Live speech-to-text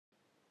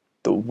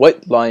The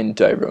white-lined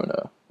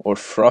dirona, or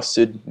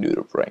frosted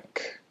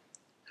nudibranch.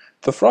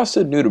 The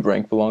frosted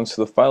nudibranch belongs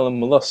to the phylum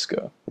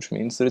Mollusca, which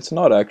means that it's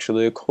not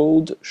actually a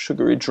cold,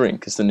 sugary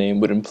drink as the name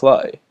would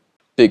imply.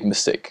 Big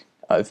mistake.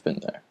 I've been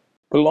there.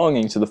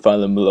 Belonging to the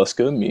phylum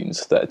Mollusca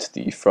means that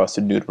the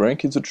frosted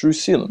nudibranch is a true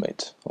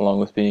coelomate, along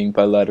with being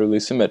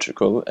bilaterally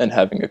symmetrical and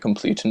having a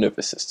complete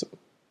nervous system.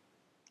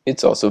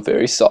 It's also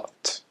very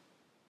soft.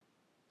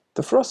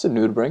 The frosted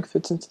nudibranch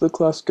fits into the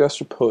class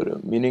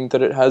Gastropoda, meaning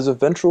that it has a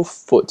ventral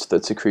foot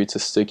that secretes a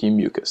sticky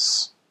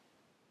mucus.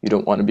 You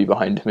don't want to be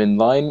behind him in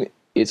line,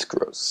 it's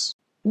gross.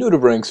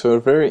 Nudibranchs are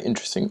a very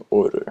interesting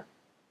order.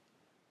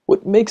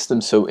 What makes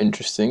them so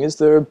interesting is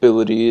their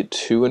ability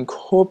to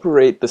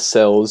incorporate the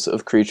cells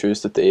of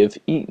creatures that they have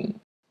eaten.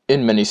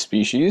 In many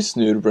species,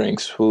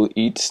 nudibranchs will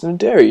eat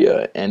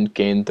cnidaria and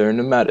gain their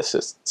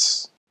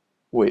nematocysts.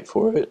 Wait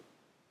for it.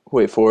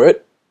 Wait for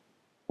it.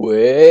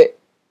 Wait.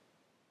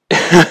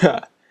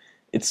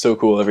 It's so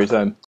cool every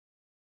time.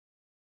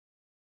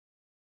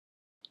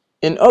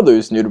 In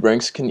others,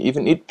 nudibranchs can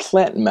even eat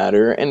plant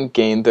matter and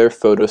gain their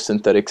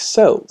photosynthetic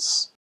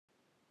cells.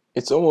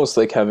 It's almost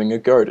like having a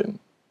garden,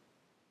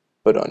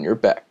 but on your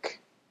back,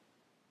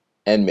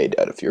 and made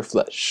out of your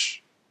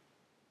flesh.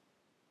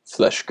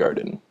 Flesh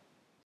garden.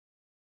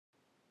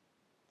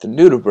 The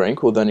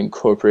nudibranch will then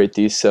incorporate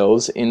these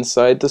cells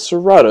inside the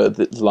serrata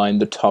that line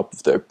the top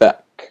of their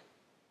back.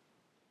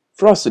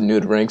 Frosted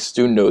nudibranchs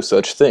do no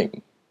such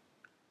thing.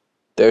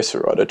 Their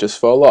serrata just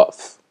fall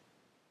off,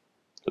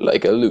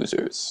 like a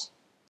loser's.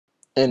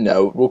 And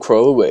now it will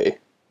crawl away,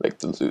 like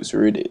the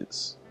loser it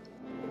is.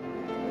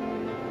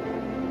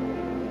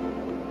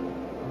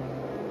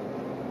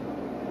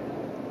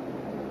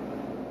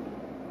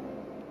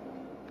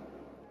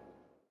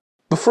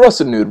 The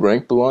frosted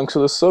nudibranch belongs to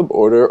the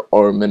suborder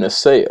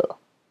Armanacea,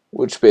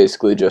 which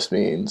basically just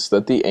means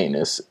that the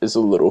anus is a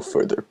little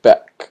further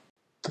back.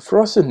 The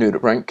frosted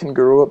nudibranch can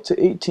grow up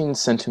to 18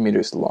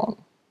 centimeters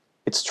long.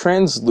 It's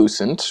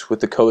translucent,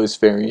 with the colors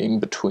varying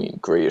between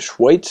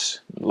grayish-white,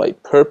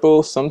 light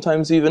purple,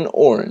 sometimes even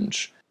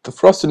orange. The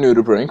frosted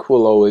nudibranch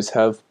will always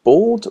have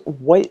bold,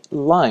 white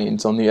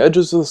lines on the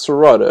edges of the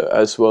serrata,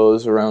 as well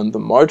as around the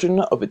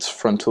margin of its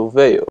frontal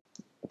veil.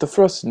 The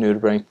frosted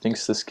nudibranch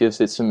thinks this gives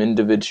it some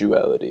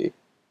individuality.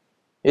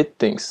 It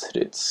thinks that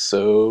it's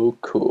so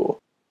cool.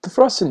 The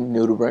frosted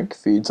nudibranch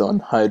feeds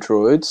on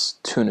hydroids,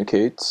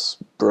 tunicates,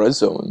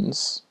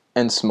 bryozoans,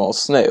 and small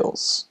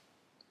snails.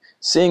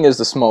 Seeing as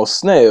the small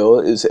snail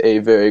is a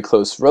very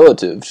close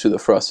relative to the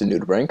frosted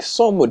nudibranch,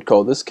 some would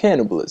call this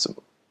cannibalism.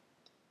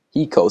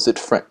 He calls it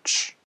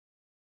French.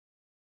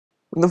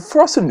 When the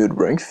frosted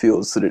nudibranch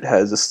feels that it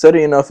has a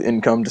steady enough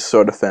income to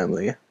start a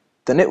family,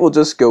 then it will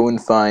just go and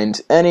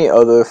find any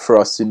other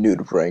frosted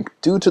nudibranch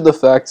due to the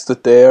fact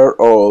that they are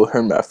all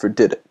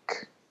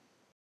hermaphroditic.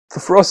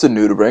 The frosted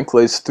nudibranch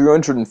lays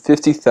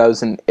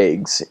 350,000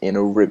 eggs in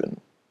a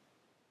ribbon.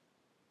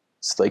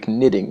 It's like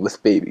knitting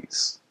with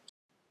babies.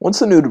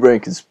 Once a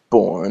nudibranch is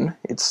born,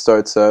 it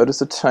starts out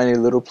as a tiny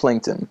little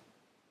plankton.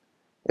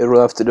 It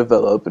will have to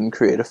develop and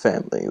create a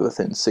family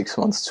within 6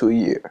 months to a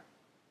year,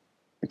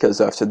 because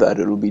after that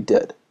it will be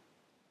dead.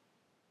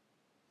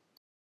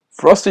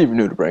 Frosty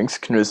nudibranchs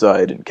can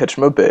reside in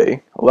Ketchum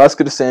Bay,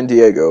 Alaska to San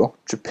Diego,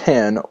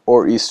 Japan,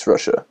 or East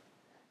Russia.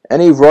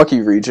 Any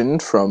rocky region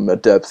from a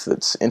depth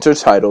that's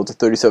intertidal to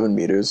 37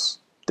 meters,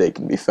 they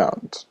can be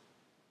found.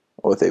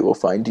 Or they will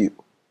find you,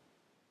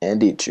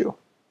 and eat you,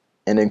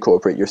 and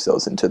incorporate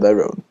yourselves into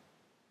their own,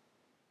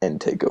 and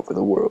take over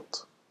the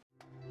world.